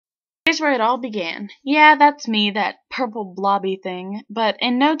Here's where it all began. Yeah, that's me, that purple blobby thing, but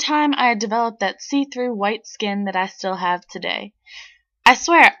in no time I had developed that see-through white skin that I still have today. I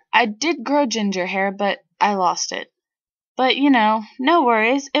swear, I did grow ginger hair, but I lost it. But, no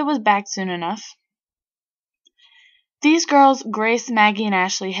worries, it was back soon enough. These girls, Grace, Maggie, and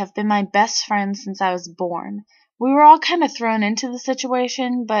Ashley, have been my best friends since I was born. We were all kind of thrown into the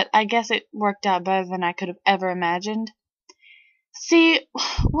situation, but I guess it worked out better than I could have ever imagined. See,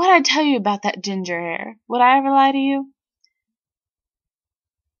 what'd I tell you about that ginger hair? Would I ever lie to you?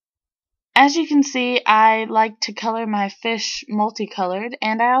 As you can see, I like to color my fish multicolored,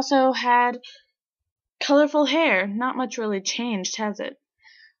 and I also had colorful hair. Not much really changed, has it?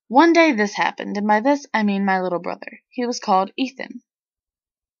 One day this happened, and by this I mean my little brother. He was called Ethan.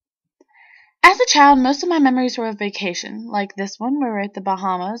 As a child, most of my memories were of vacation, like this one where we were at the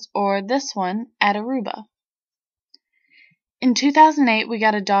Bahamas, or this one at Aruba. In 2008, we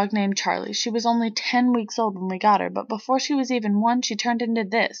got a dog named Charlie. She was only 10 weeks old when we got her, but before she was even 1, she turned into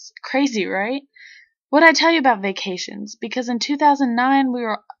this. Crazy, right? What'd I tell you about vacations? Because in 2009, we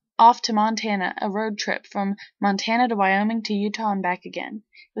were off to Montana, a road trip from Montana to Wyoming to Utah and back again.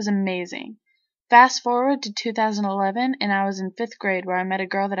 It was amazing. Fast forward to 2011, and I was in 5th grade where I met a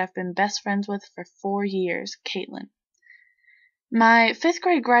girl that I've been best friends with for 4 years, Caitlin. My 5th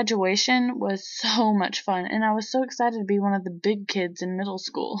grade graduation was so much fun, and I was so excited to be one of the big kids in middle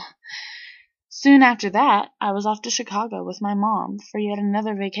school. Soon after that, I was off to Chicago with my mom for yet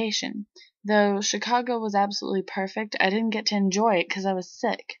another vacation. Though Chicago was absolutely perfect, I didn't get to enjoy it because I was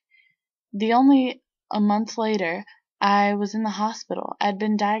sick. Only a month later, I was in the hospital. I'd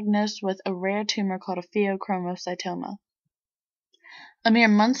been diagnosed with a rare tumor called a pheochromocytoma. A mere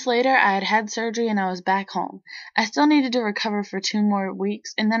month later, I had had surgery and I was back home. I still needed to recover for 2 more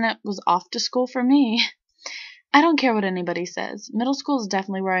weeks, and then it was off to school for me. I don't care what anybody says. Middle school is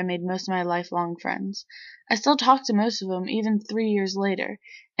definitely where I made most of my lifelong friends. I still talk to most of them, even 3 years later,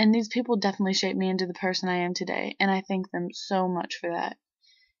 and these people definitely shaped me into the person I am today, and I thank them so much for that.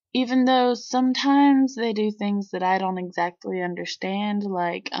 Even though sometimes they do things that I don't exactly understand,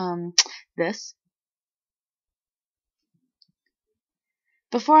 like, this.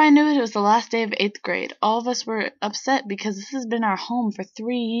 Before I knew it, it was the last day of 8th grade. All of us were upset because this has been our home for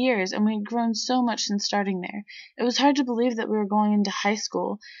 3 years, and we had grown so much since starting there. It was hard to believe that we were going into high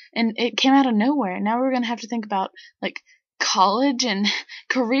school, and it came out of nowhere. Now we were going to have to think about, college and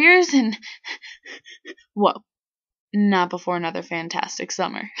careers and... Whoa. Not before another fantastic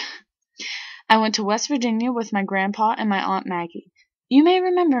summer. I went to West Virginia with my grandpa and my Aunt Maggie. You may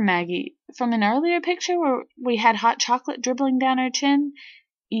remember Maggie from an earlier picture where we had hot chocolate dribbling down her chin.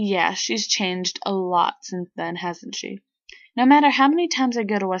 Yeah, she's changed a lot since then, hasn't she? No matter how many times I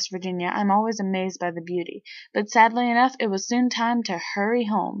go to West Virginia, I'm always amazed by the beauty. But sadly enough, it was soon time to hurry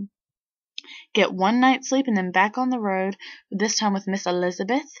home. Get 1 night's sleep and then back on the road, this time with Miss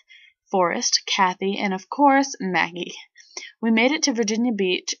Elizabeth, Forrest, Kathy, and of course, Maggie. We made it to Virginia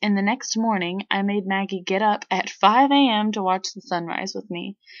Beach, and the next morning I made Maggie get up at 5 a.m. to watch the sunrise with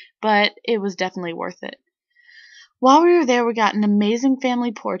me, but it was definitely worth it. While we were there, we got an amazing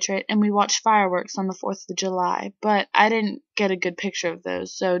family portrait, and we watched fireworks on the 4th of July, but I didn't get a good picture of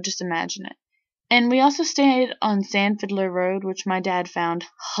those, so just imagine it. And we also stayed on Sand Fiddler Road, which my dad found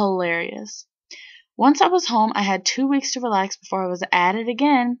hilarious. Once I was home, I had 2 weeks to relax before I was at it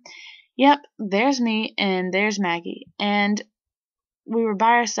again. Yep, there's me, and there's Maggie, and we were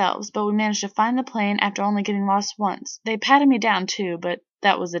by ourselves, but we managed to find the plane after only getting lost once. They patted me down, too, but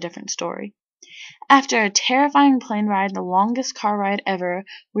that was a different story. After a terrifying plane ride, the longest car ride ever,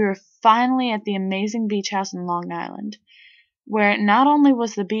 we were finally at the amazing beach house in Long Island, where not only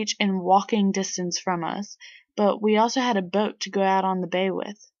was the beach in walking distance from us, but we also had a boat to go out on the bay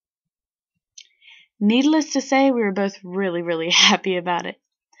with. Needless to say, we were both really, really happy about it.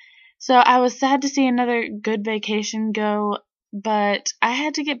 So I was sad to see another good vacation go, but I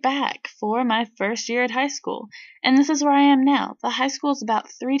had to get back for my first year at high school, and this is where I am now. The high school is about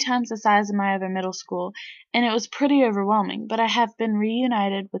 3 times the size of my other middle school, and it was pretty overwhelming, but I have been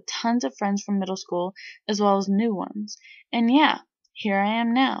reunited with tons of friends from middle school, as well as new ones. And yeah, here I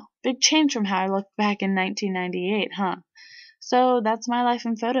am now. Big change from how I looked back in 1998, huh? So that's my life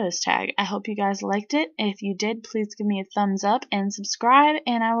in photos tag. I hope you guys liked it. If you did, please give me a thumbs up and subscribe,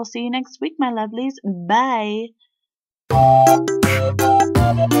 and I will see you next week, my lovelies. Bye!